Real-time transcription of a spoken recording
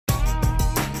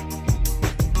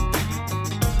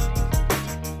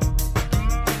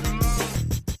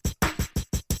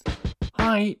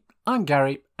Hi, I'm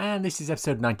Gary, and this is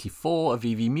episode 94 of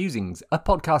EV Musings, a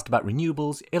podcast about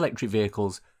renewables, electric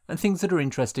vehicles, and things that are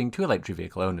interesting to electric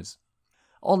vehicle owners.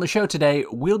 On the show today,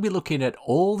 we'll be looking at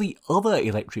all the other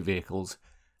electric vehicles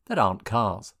that aren't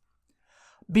cars.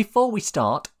 Before we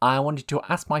start, I wanted to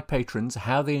ask my patrons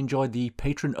how they enjoyed the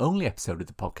patron-only episode of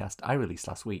the podcast I released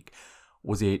last week.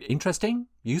 Was it interesting,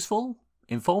 useful,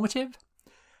 informative?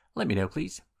 Let me know,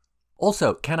 please.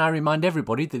 Also, can I remind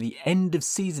everybody that the end of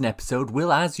season episode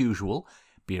will, as usual,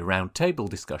 be a roundtable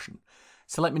discussion.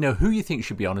 So let me know who you think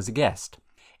should be on as a guest.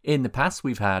 In the past,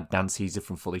 we've had Dan Caesar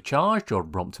from Fully Charged, Jordan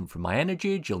Brompton from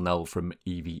MyEnergy, Jill Noel from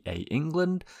EVA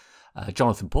England,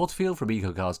 Jonathan Porterfield from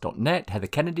EcoCars.net, Heather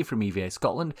Kennedy from EVA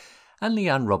Scotland, and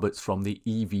Leanne Roberts from the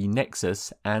EV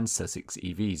Nexus and Sussex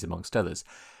EVs, amongst others.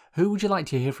 Who would you like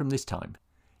to hear from this time?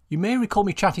 You may recall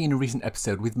me chatting in a recent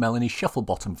episode with Melanie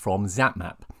Shufflebottom from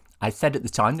ZapMap. I said at the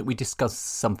time that we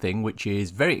discussed something which is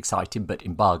very exciting but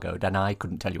embargoed, and I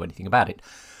couldn't tell you anything about it.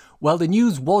 Well, the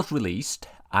news was released,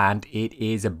 and it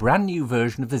is a brand new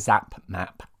version of the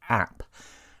ZapMap app.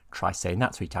 Try saying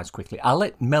that 3 times quickly. I'll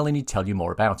let Melanie tell you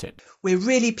more about it. We're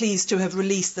really pleased to have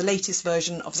released the latest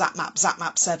version of ZapMap,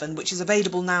 ZapMap 7, which is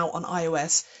available now on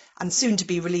iOS and soon to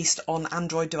be released on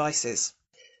Android devices.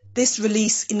 This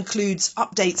release includes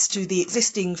updates to the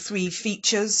existing 3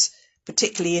 features,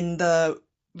 particularly in the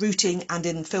routing and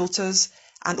in filters,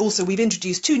 and also we've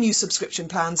introduced 2 new subscription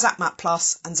plans, ZapMap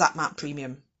Plus and ZapMap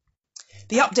Premium.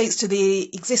 The updates to the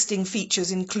existing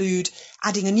features include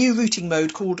adding a new routing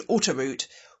mode called AutoRoute.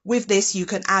 With this you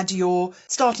can add your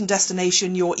start and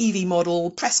destination, your EV model,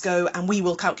 press go, and we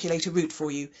will calculate a route for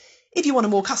you. If you want a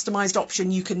more customised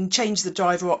option, you can change the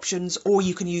driver options, or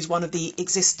you can use one of the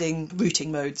existing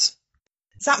routing modes.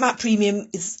 ZapMap Premium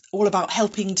is all about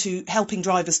helping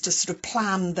drivers to sort of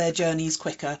plan their journeys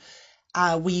quicker.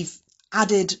 We've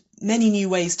added many new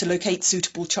ways to locate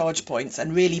suitable charge points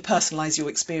and really personalise your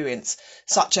experience,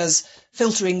 such as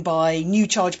filtering by new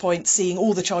charge points, seeing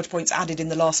all the charge points added in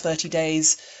the last 30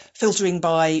 days, filtering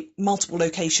by multiple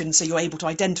locations so you're able to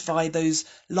identify those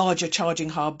larger charging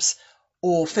hubs,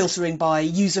 or filtering by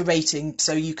user rating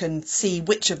so you can see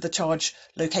which of the charge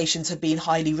locations have been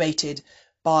highly rated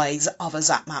by other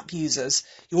ZapMap users.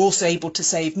 You're also able to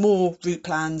save more route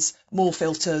plans, more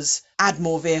filters, add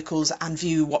more vehicles, and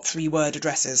view what 3-word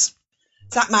addresses.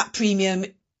 ZapMap Premium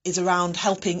is around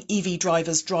helping EV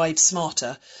drivers drive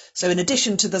smarter. So in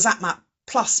addition to the ZapMap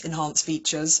Plus enhanced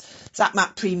features,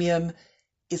 ZapMap Premium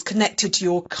is connected to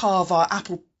your car via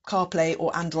Apple CarPlay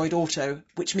or Android Auto,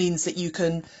 which means that you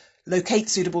can locate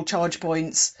suitable charge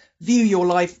points, view your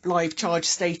live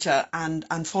charge data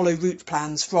and follow route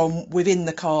plans from within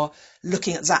the car,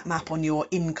 looking at ZapMap on your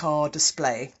in-car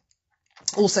display.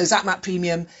 Also, ZapMap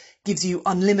Premium gives you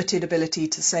unlimited ability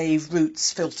to save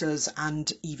routes, filters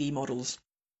and EV models.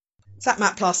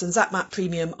 ZapMap Plus and ZapMap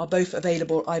Premium are both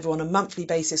available either on a monthly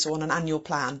basis or on an annual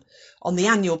plan. On the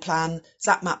annual plan,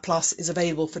 ZapMap Plus is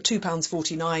available for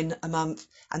 £2.49 a month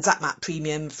and ZapMap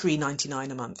Premium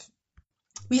 £3.99 a month.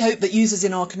 We hope that users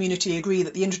in our community agree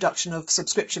that the introduction of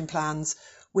subscription plans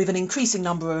with an increasing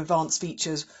number of advanced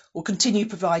features will continue to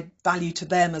provide value to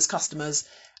them as customers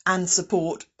and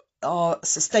support our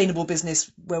sustainable business,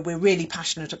 where we're really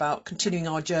passionate about continuing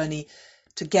our journey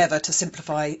together to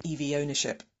simplify EV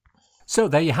ownership. So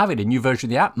there you have it, a new version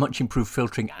of the app, much improved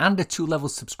filtering, and a 2-level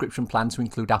subscription plan to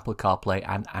include Apple CarPlay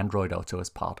and Android Auto as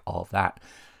part of that.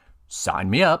 Sign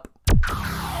me up!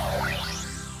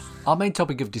 Our main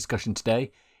topic of discussion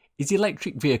today is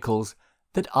electric vehicles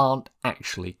that aren't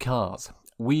actually cars.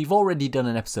 We've already done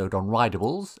an episode on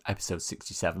rideables, episode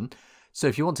 67, so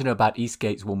if you want to know about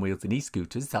e-skates, one-wheels and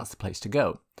e-scooters, that's the place to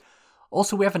go.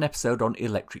 Also, we have an episode on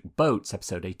electric boats,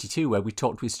 episode 82, where we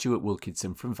talked with Stuart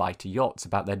Wilkinson from Vita Yachts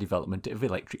about their development of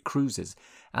electric cruisers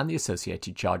and the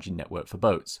associated charging network for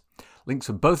boats. Links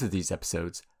for both of these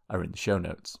episodes are in the show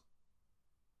notes.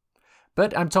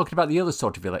 But I'm talking about the other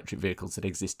sort of electric vehicles that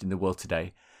exist in the world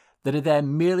today that are there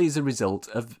merely as a result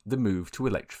of the move to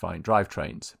electrifying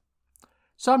drivetrains.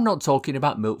 So I'm not talking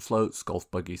about milk floats, golf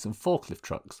buggies and forklift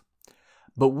trucks.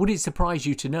 But would it surprise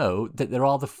you to know that there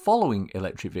are the following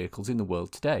electric vehicles in the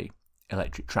world today?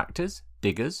 Electric tractors,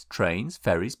 diggers, trains,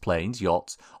 ferries, planes,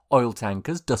 yachts, oil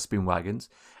tankers, dustbin wagons,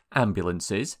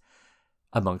 ambulances,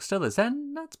 amongst others.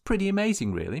 And that's pretty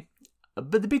amazing, really.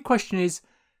 But the big question is,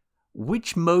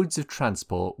 which modes of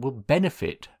transport will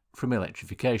benefit from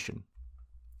electrification?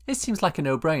 It seems like a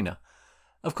no-brainer.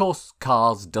 Of course,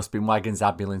 cars, dustbin wagons,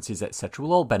 ambulances, etc.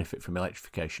 will all benefit from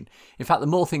electrification. In fact, the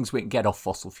more things we can get off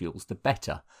fossil fuels, the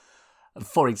better.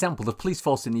 For example, the police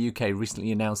force in the UK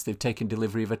recently announced they've taken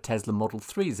delivery of a Tesla Model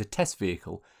 3 as a test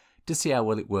vehicle to see how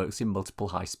well it works in multiple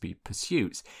high-speed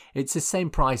pursuits. It's the same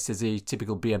price as a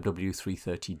typical BMW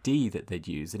 330d that they'd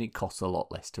use, and it costs a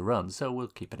lot less to run, so we'll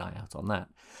keep an eye out on that.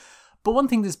 But one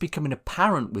thing that's becoming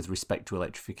apparent with respect to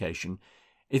electrification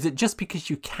is that just because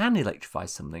you can electrify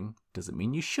something doesn't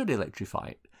mean you should electrify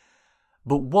it.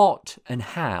 But what and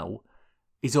how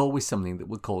is always something that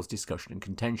will cause discussion and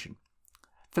contention.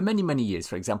 For many, many years,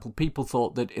 for example, people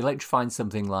thought that electrifying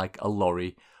something like a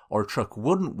lorry or a truck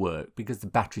wouldn't work because the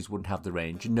batteries wouldn't have the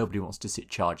range and nobody wants to sit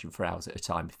charging for hours at a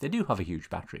time if they do have a huge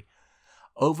battery.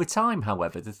 Over time,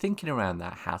 however, the thinking around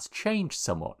that has changed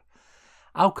somewhat.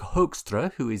 Auke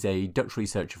Hoekstra, who is a Dutch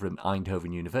researcher from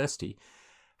Eindhoven University,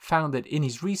 found that in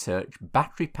his research,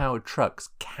 battery-powered trucks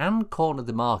can corner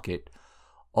the market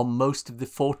on most of the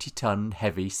 40-ton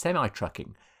heavy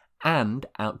semi-trucking and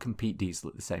outcompete diesel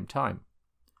at the same time.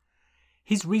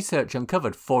 His research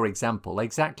uncovered, for example,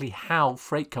 exactly how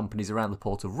freight companies around the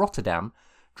port of Rotterdam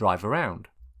drive around.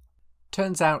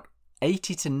 Turns out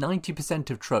 80 to 90%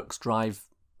 of trucks drive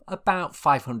about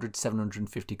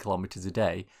 500-750 kilometres a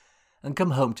day and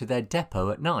come home to their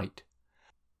depot at night.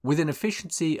 With an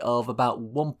efficiency of about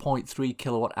 1.3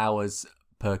 kilowatt hours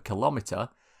per kilometre,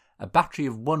 a battery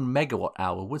of 1 megawatt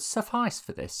hour would suffice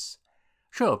for this.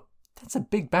 Sure, that's a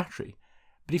big battery,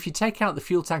 but if you take out the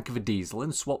fuel tank of a diesel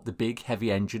and swap the big,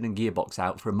 heavy engine and gearbox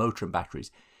out for a motor and batteries,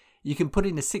 you can put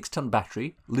in a 6-ton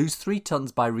battery, lose 3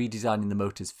 tons by redesigning the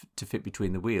motors to fit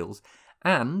between the wheels,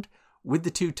 and, with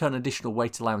the 2-ton additional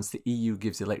weight allowance the EU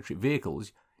gives electric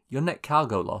vehicles, your net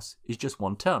cargo loss is just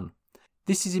 1 ton.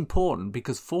 This is important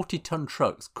because 40-ton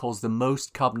trucks cause the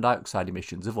most carbon dioxide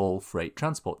emissions of all freight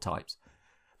transport types.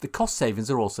 The cost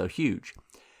savings are also huge.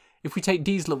 If we take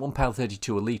diesel at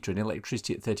 £1.32 a litre and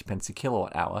electricity at 30 pence a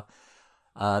kilowatt hour,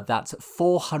 that's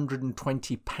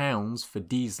 £420 for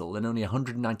diesel and only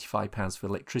 £195 for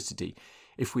electricity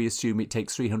if we assume it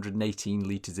takes 318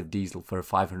 litres of diesel for a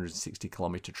 560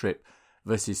 kilometre trip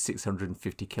versus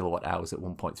 650 kilowatt hours at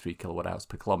 1.3 kilowatt hours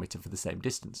per kilometre for the same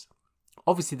distance.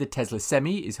 Obviously, the Tesla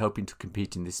Semi is hoping to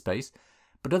compete in this space,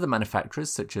 but other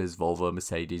manufacturers such as Volvo,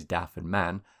 Mercedes, DAF and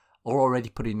MAN are already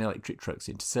putting electric trucks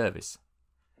into service.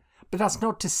 But that's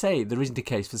not to say there isn't a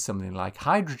case for something like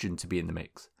hydrogen to be in the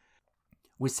mix.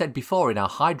 We said before in our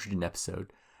hydrogen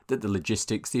episode that the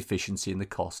logistics, the efficiency and the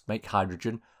cost make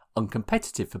hydrogen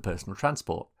uncompetitive for personal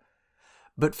transport.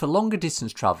 But for longer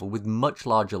distance travel with much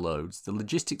larger loads, the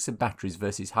logistics of batteries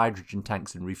versus hydrogen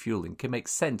tanks and refuelling can make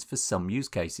sense for some use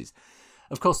cases.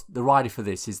 Of course, the rider for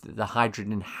this is that the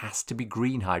hydrogen has to be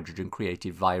green hydrogen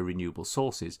created via renewable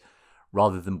sources,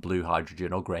 rather than blue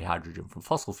hydrogen or grey hydrogen from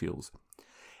fossil fuels.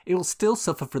 It will still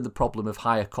suffer from the problem of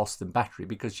higher cost than battery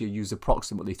because you use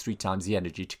approximately 3 times the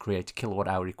energy to create a kilowatt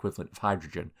hour equivalent of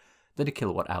hydrogen than a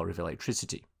kilowatt hour of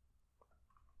electricity.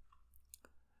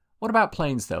 What about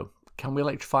planes though? Can we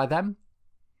electrify them?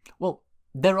 Well,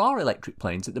 there are electric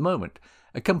planes at the moment.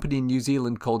 A company in New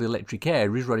Zealand called Electric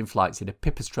Air is running flights in a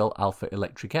Pipistrel Alpha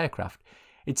electric aircraft.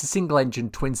 It's a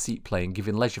single-engine twin-seat plane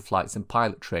giving leisure flights and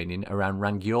pilot training around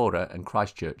Rangiora and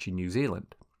Christchurch in New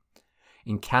Zealand.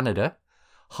 In Canada,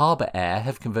 Harbour Air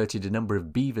have converted a number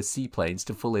of Beaver seaplanes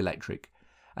to full electric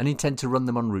and intend to run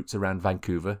them on routes around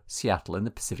Vancouver, Seattle and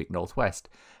the Pacific Northwest.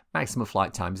 Maximum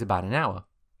flight time is about an hour.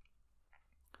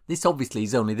 This obviously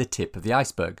is only the tip of the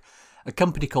iceberg. A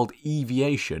company called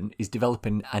Eviation is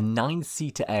developing a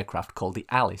 9-seater aircraft called the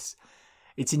Alice.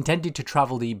 It's intended to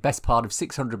travel the best part of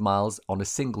 600 miles on a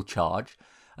single charge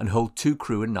and hold 2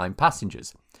 crew and 9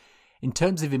 passengers. In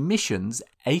terms of emissions,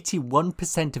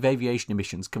 81% of aviation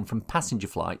emissions come from passenger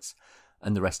flights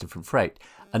and the rest are from freight.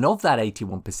 And of that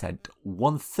 81%,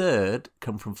 1/3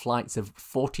 come from flights of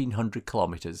 1,400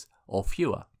 kilometres or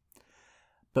fewer.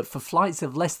 But for flights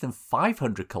of less than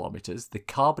 500 kilometres, the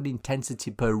carbon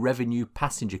intensity per revenue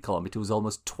passenger kilometre was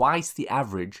almost twice the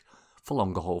average for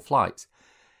longer haul flights.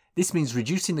 This means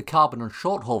reducing the carbon on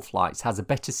short haul flights has a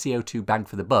better CO2 bang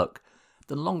for the buck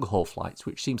than longer haul flights,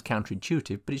 which seems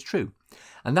counterintuitive, but it's true.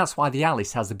 And that's why the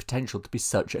Alice has the potential to be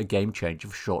such a game changer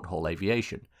for short haul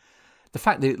aviation. The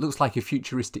fact that it looks like a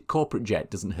futuristic corporate jet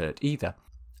doesn't hurt either.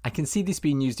 I can see this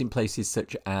being used in places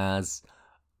such as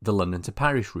the London to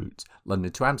Paris routes,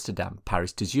 London to Amsterdam,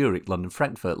 Paris to Zurich, London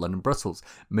Frankfurt, London Brussels,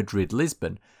 Madrid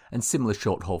Lisbon, and similar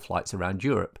short haul flights around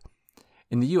Europe.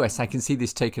 In the US, I can see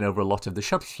this taking over a lot of the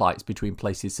shuttle flights between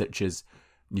places such as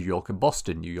New York and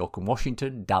Boston, New York and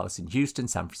Washington, Dallas and Houston,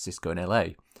 San Francisco and LA.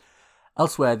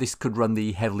 Elsewhere, this could run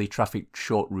the heavily trafficked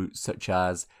short routes such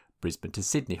as Brisbane to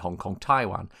Sydney, Hong Kong,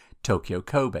 Taiwan, Tokyo,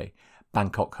 Kobe,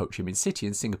 Bangkok, Ho Chi Minh City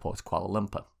and Singapore to Kuala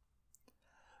Lumpur.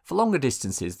 For longer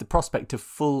distances, the prospect of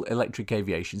full electric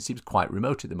aviation seems quite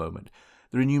remote at the moment.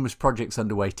 There are numerous projects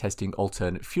underway testing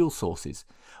alternate fuel sources.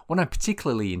 One I'm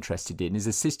particularly interested in is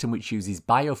a system which uses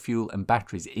biofuel and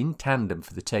batteries in tandem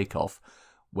for the takeoff,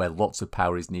 where lots of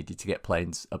power is needed to get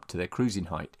planes up to their cruising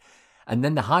height. And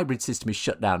then the hybrid system is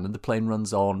shut down and the plane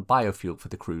runs on biofuel for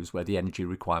the cruise, where the energy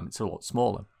requirements are a lot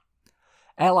smaller.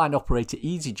 Airline operator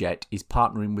EasyJet is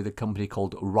partnering with a company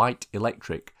called Wright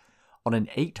Electric on an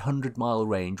 800-mile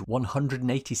range,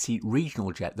 180-seat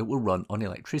regional jet that will run on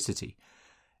electricity.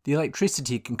 The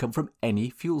electricity can come from any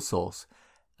fuel source,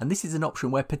 and this is an option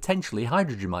where potentially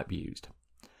hydrogen might be used.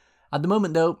 At the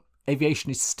moment, though, aviation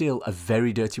is still a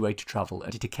very dirty way to travel,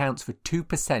 and it accounts for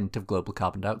 2% of global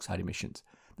carbon dioxide emissions.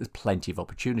 There's plenty of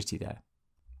opportunity there.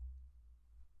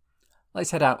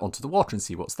 Let's head out onto the water and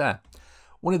see what's there.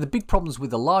 One of the big problems with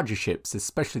the larger ships,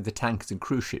 especially the tankers and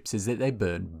cruise ships, is that they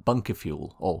burn bunker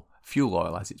fuel, or fuel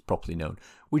oil as it's properly known,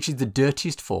 which is the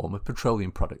dirtiest form of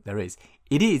petroleum product there is.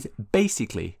 It is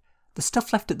basically the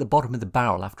stuff left at the bottom of the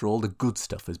barrel after all the good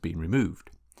stuff has been removed.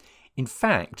 In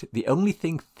fact, the only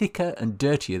thing thicker and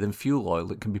dirtier than fuel oil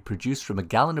that can be produced from a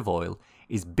gallon of oil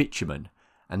is bitumen,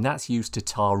 and that's used to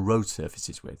tar road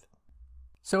surfaces with.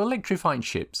 So electrifying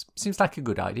ships seems like a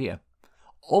good idea.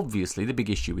 Obviously, the big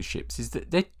issue with ships is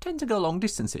that they tend to go long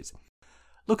distances.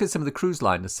 Look at some of the cruise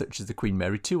liners such as the Queen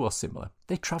Mary 2 or similar.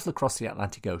 They travel across the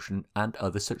Atlantic Ocean and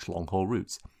other such long-haul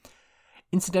routes.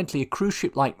 Incidentally, a cruise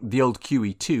ship like the old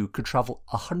QE2 could travel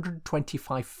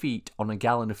 125 feet on a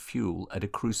gallon of fuel at a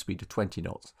cruise speed of 20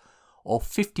 knots, or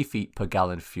 50 feet per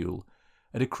gallon of fuel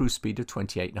at a cruise speed of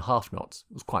 28.5 knots.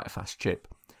 It was quite a fast ship.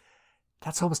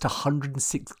 That's almost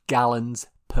 106 gallons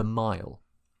per mile.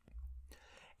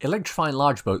 Electrifying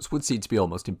large boats would seem to be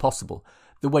almost impossible.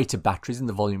 The weight of batteries and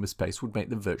the volume of space would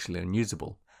make them virtually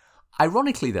unusable.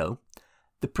 Ironically though,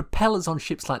 the propellers on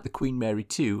ships like the Queen Mary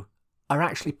 2 are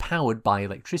actually powered by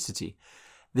electricity.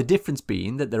 The difference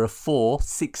being that there are 4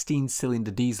 16-cylinder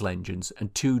diesel engines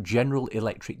and 2 General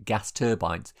Electric gas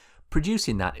turbines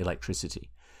producing that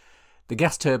electricity. The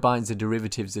gas turbines are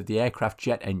derivatives of the aircraft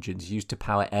jet engines used to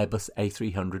power Airbus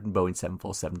A300 and Boeing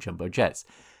 747 jumbo jets.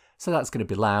 So that's going to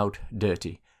be loud,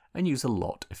 dirty, and use a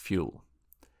lot of fuel.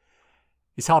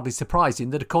 It's hardly surprising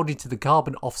that according to the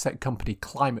carbon offset company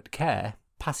Climate Care,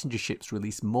 passenger ships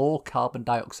release more carbon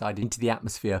dioxide into the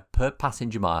atmosphere per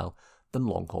passenger mile than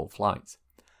long-haul flights.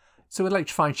 So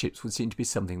electrifying ships would seem to be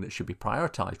something that should be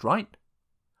prioritised, right?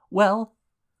 Well,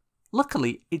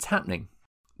 luckily it's happening.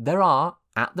 There are,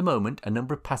 at the moment, a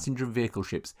number of passenger and vehicle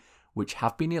ships which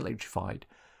have been electrified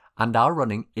and are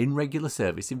running in regular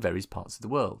service in various parts of the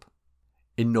world.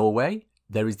 In Norway,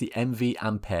 there is the MV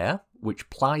Ampere, which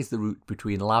plies the route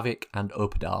between Lavik and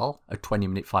Opedal, a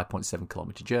 20-minute,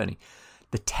 5.7-kilometre journey.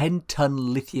 The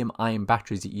 10-ton lithium-ion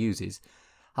batteries it uses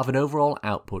have an overall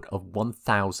output of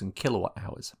 1,000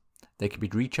 kilowatt-hours. They can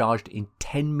be recharged in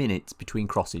 10 minutes between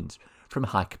crossings from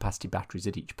high-capacity batteries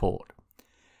at each port.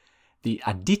 The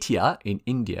Aditya in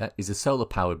India is a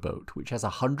solar-powered boat which has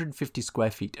 150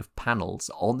 square feet of panels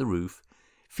on the roof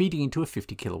feeding into a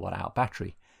 50 kilowatt-hour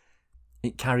battery.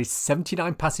 It carries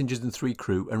 79 passengers and 3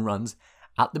 crew and runs,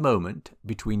 at the moment,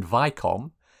 between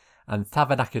Vaikom and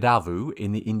Thavanakadavu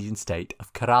in the Indian state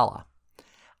of Kerala.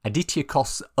 Aditya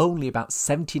costs only about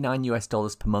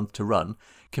 $79 per month to run,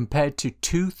 compared to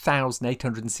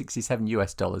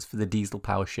 $2,867 for the diesel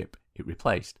power ship it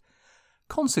replaced.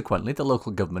 Consequently, the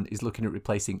local government is looking at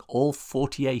replacing all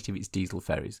 48 of its diesel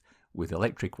ferries with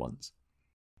electric ones.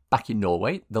 Back in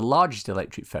Norway, the largest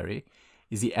electric ferry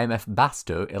is the MF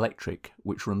Bastø Electric,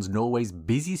 which runs Norway's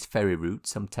busiest ferry route,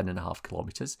 some 10.5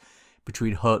 kilometres,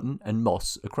 between Horten and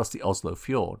Moss across the Oslo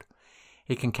fjord.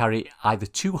 It can carry either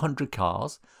 200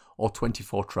 cars or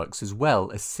 24 trucks, as well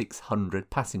as 600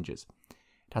 passengers.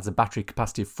 It has a battery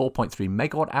capacity of 4.3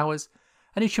 megawatt hours,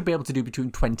 and it should be able to do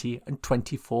between 20 and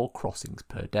 24 crossings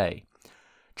per day.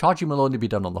 Charging will only be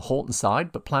done on the Horten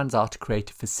side, but plans are to create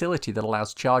a facility that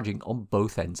allows charging on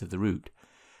both ends of the route.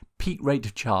 Peak rate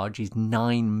of charge is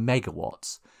 9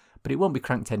 megawatts, but it won't be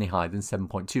cranked any higher than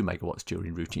 7.2 megawatts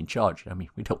during routine charge. I mean,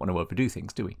 we don't want to overdo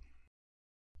things, do we?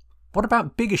 What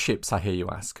about bigger ships, I hear you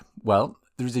ask? Well,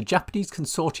 there is a Japanese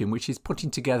consortium which is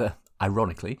putting together,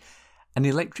 ironically, an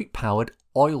electric-powered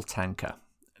oil tanker.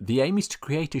 The aim is to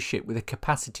create a ship with a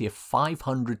capacity of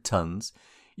 500 tons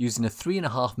using a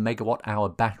 3.5 megawatt hour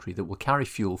battery that will carry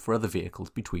fuel for other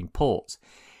vehicles between ports.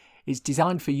 It's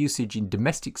designed for usage in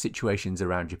domestic situations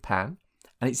around Japan,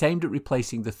 and it's aimed at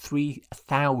replacing the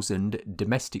 3,000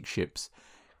 domestic ships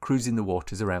cruising the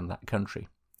waters around that country.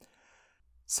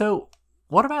 So,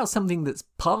 what about something that's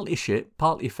partly a ship,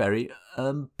 partly a ferry,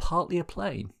 and partly a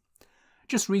plane?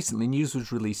 Just recently, news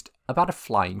was released about a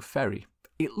flying ferry.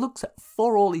 It looks,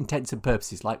 for all intents and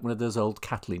purposes, like one of those old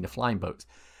Catalina flying boats,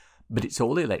 but it's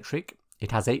all electric,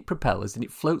 it has 8 propellers, and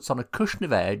it floats on a cushion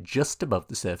of air just above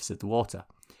the surface of the water.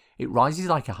 It rises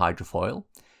like a hydrofoil,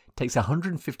 takes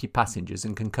 150 passengers,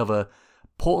 and can cover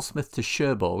Portsmouth to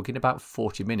Cherbourg in about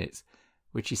 40 minutes,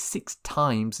 which is 6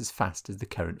 times as fast as the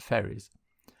current ferries.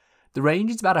 The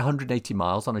range is about 180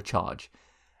 miles on a charge.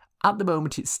 At the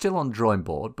moment it's still on drawing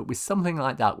board, but with something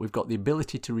like that we've got the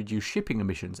ability to reduce shipping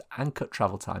emissions and cut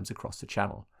travel times across the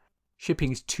channel.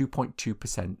 Shipping is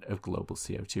 2.2% of global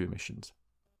CO2 emissions.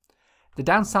 The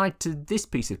downside to this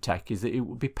piece of tech is that it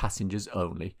would be passengers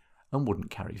only and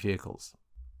wouldn't carry vehicles.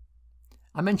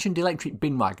 I mentioned electric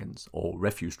bin wagons, or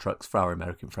refuse trucks for our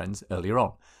American friends, earlier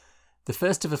on. The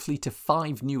first of a fleet of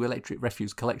 5 new electric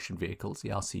refuse collection vehicles, the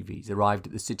RCVs, arrived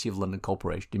at the City of London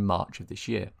Corporation in March of this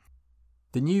year.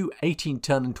 The new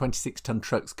 18-tonne and 26-tonne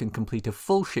trucks can complete a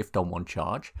full shift on one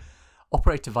charge.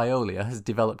 Operator Veolia has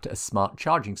developed a smart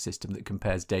charging system that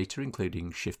compares data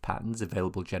including shift patterns,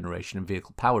 available generation and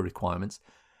vehicle power requirements,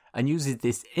 and uses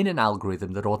this in an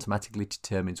algorithm that automatically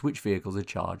determines which vehicles are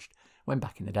charged when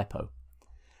back in the depot.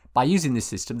 By using this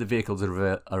system, the vehicles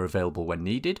are available when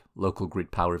needed, local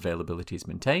grid power availability is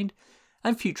maintained,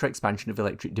 and future expansion of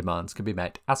electric demands can be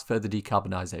met as further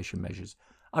decarbonisation measures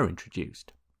are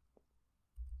introduced.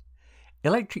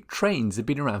 Electric trains have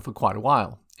been around for quite a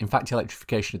while. In fact,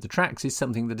 electrification of the tracks is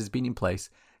something that has been in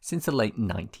place since the late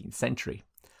 19th century.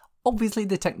 Obviously,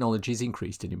 the technology has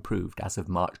increased and improved. As of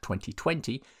March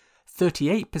 2020,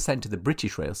 38% of the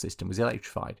British rail system was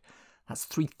electrified. That's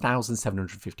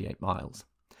 3,758 miles.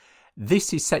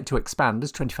 This is set to expand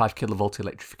as 25 kilovolt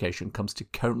electrification comes to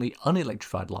currently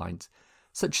unelectrified lines,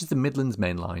 such as the Midlands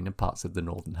Main Line and parts of the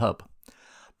Northern Hub.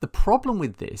 The problem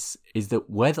with this is that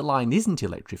where the line isn't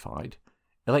electrified,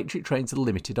 electric trains are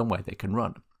limited on where they can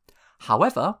run.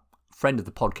 However, friend of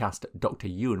the podcast Dr.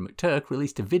 Ewan McTurk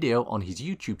released a video on his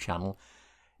YouTube channel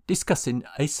discussing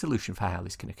a solution for how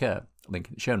this can occur, link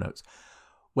in the show notes,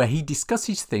 where he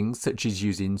discusses things such as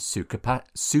using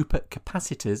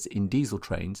supercapacitors in diesel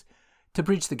trains to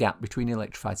bridge the gap between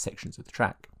electrified sections of the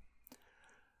track.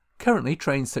 Currently,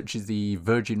 trains such as the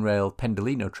Virgin Rail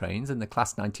Pendolino trains and the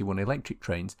Class 91 electric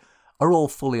trains are all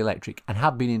fully electric and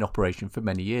have been in operation for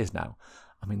many years now.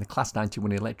 I mean, the Class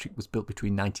 91 electric was built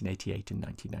between 1988 and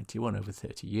 1991, over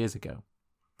 30 years ago.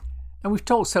 And we've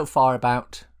talked so far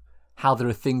about how there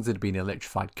are things that have been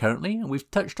electrified currently, and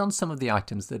we've touched on some of the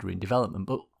items that are in development,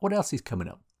 but what else is coming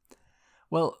up?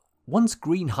 Well, once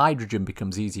green hydrogen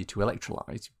becomes easier to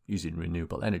electrolyse using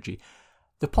renewable energy,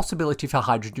 the possibility for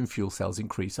hydrogen fuel cells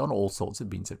increase on all sorts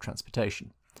of means of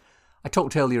transportation. I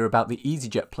talked earlier about the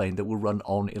EasyJet plane that will run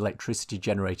on electricity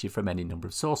generated from any number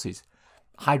of sources.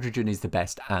 Hydrogen is the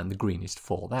best and the greenest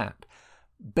for that.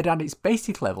 But at its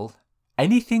basic level,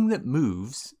 anything that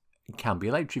moves can be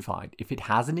electrified. If it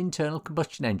has an internal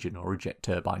combustion engine or a jet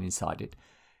turbine inside it,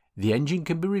 the engine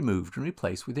can be removed and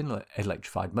replaced with an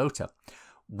electrified motor.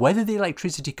 Whether the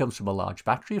electricity comes from a large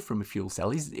battery or from a fuel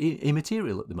cell is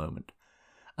immaterial at the moment.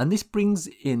 And this brings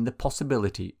in the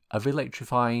possibility of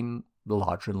electrifying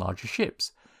larger and larger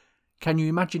ships. Can you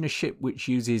imagine a ship which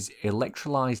uses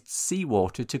electrolyzed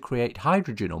seawater to create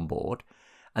hydrogen on board,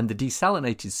 and the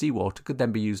desalinated seawater could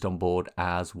then be used on board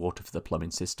as water for the plumbing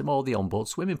system or the onboard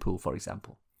swimming pool, for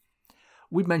example?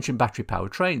 We've mentioned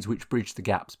battery-powered trains which bridge the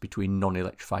gaps between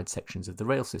non-electrified sections of the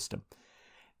rail system.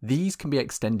 These can be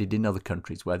extended in other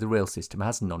countries where the rail system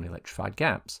has non-electrified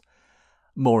gaps.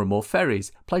 More and more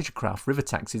ferries, pleasure craft, river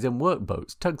taxis and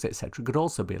workboats, tugs, etc. could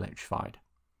also be electrified.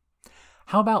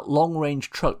 How about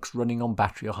long-range trucks running on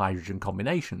battery or hydrogen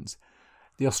combinations?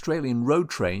 The Australian road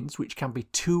trains, which can be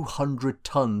 200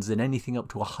 tonnes and anything up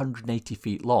to 180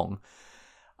 feet long,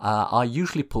 are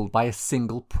usually pulled by a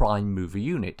single prime mover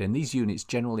unit, and these units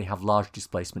generally have large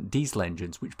displacement diesel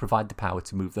engines which provide the power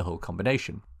to move the whole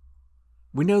combination.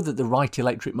 We know that the right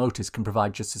electric motors can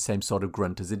provide just the same sort of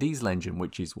grunt as a diesel engine,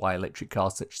 which is why electric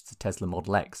cars such as the Tesla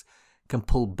Model X can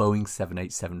pull Boeing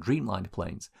 787 Dreamliner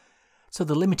planes. So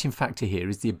the limiting factor here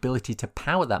is the ability to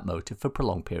power that motor for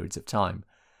prolonged periods of time.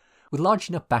 With large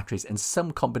enough batteries and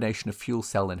some combination of fuel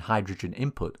cell and hydrogen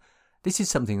input, this is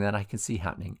something that I can see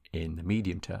happening in the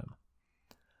medium term.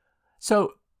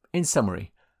 So, in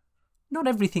summary, not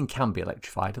everything can be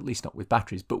electrified, at least not with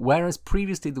batteries, but whereas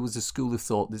previously there was a school of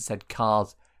thought that said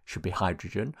cars should be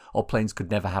hydrogen or planes could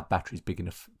never have batteries big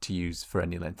enough to use for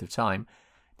any length of time,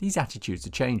 these attitudes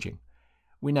are changing.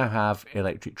 We now have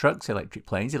electric trucks, electric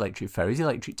planes, electric ferries,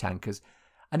 electric tankers,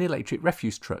 and electric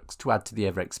refuse trucks to add to the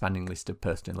ever-expanding list of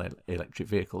personal electric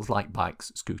vehicles like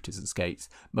bikes, scooters and skates,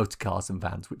 motor cars and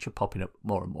vans which are popping up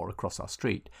more and more across our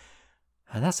street.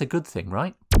 And that's a good thing,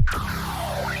 right?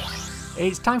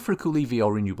 It's time for a cool EV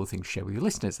or renewable thing to share with your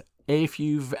listeners. If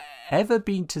you've ever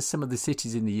been to some of the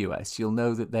cities in the US, you'll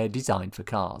know that they're designed for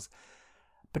cars.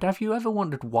 But have you ever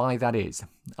wondered why that is?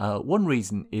 One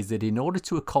reason is that in order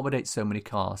to accommodate so many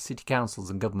cars, city councils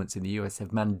and governments in the US have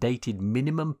mandated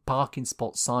minimum parking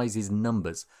spot sizes and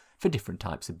numbers for different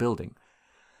types of building.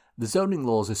 The zoning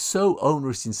laws are so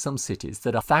onerous in some cities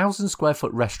that a 1,000 square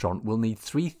foot restaurant will need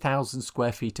 3,000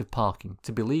 square feet of parking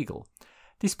to be legal.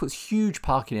 This puts huge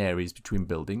parking areas between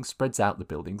buildings, spreads out the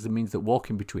buildings, and means that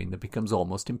walking between them becomes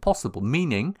almost impossible,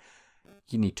 meaning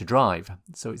you need to drive.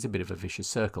 So it's a bit of a vicious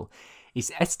circle.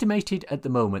 It's estimated at the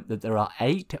moment that there are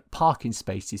 8 parking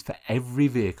spaces for every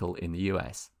vehicle in the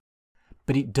US.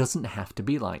 But it doesn't have to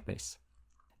be like this.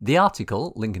 The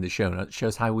article, link in the show notes,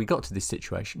 shows how we got to this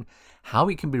situation, how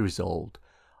it can be resolved,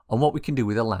 and what we can do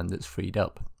with the land that's freed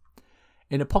up.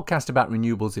 In a podcast about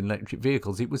renewables in electric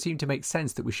vehicles, it would seem to make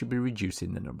sense that we should be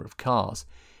reducing the number of cars.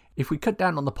 If we cut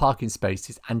down on the parking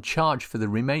spaces and charge for the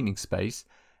remaining space,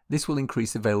 this will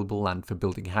increase available land for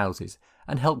building houses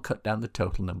and help cut down the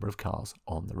total number of cars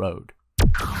on the road.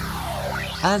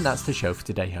 And that's the show for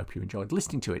today. Hope you enjoyed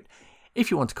listening to it.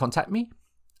 If you want to contact me,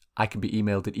 I can be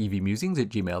emailed at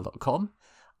evmusings@gmail.com.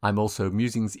 I'm also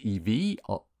musingsev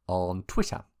on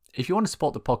Twitter. If you want to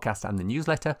support the podcast and the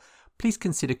newsletter, please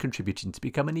consider contributing to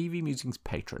become an EV Musings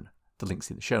patron. The link's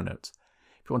in the show notes.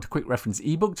 If you want a quick reference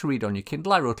ebook to read on your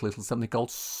Kindle, I wrote a little something called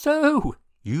So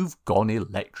You've Gone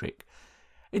Electric.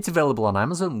 It's available on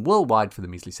Amazon worldwide for the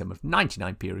measly sum of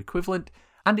 99p or equivalent,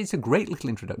 and it's a great little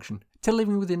introduction to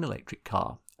living with an electric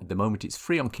car. At the moment it's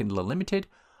free on Kindle Unlimited,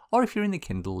 or if you're in the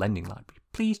Kindle Lending Library,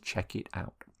 please check it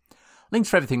out. Links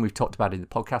for everything we've talked about in the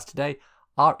podcast today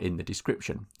are in the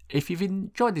description. If you've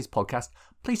enjoyed this podcast,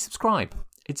 please subscribe.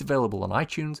 It's available on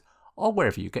iTunes or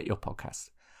wherever you get your podcasts.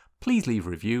 Please leave a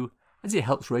review, as it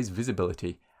helps raise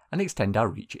visibility and extend our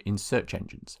reach in search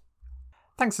engines.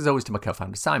 Thanks as always to my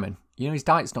co-founder Simon. His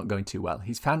diet's not going too well.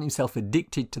 He's found himself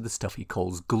addicted to the stuff he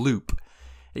calls gloop.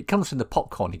 It comes from the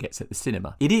popcorn he gets at the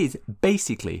cinema. It is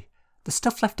basically the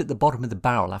stuff left at the bottom of the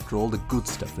barrel after all the good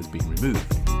stuff has been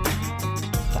removed.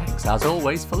 Thanks as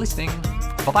always for listening.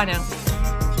 Bye-bye now.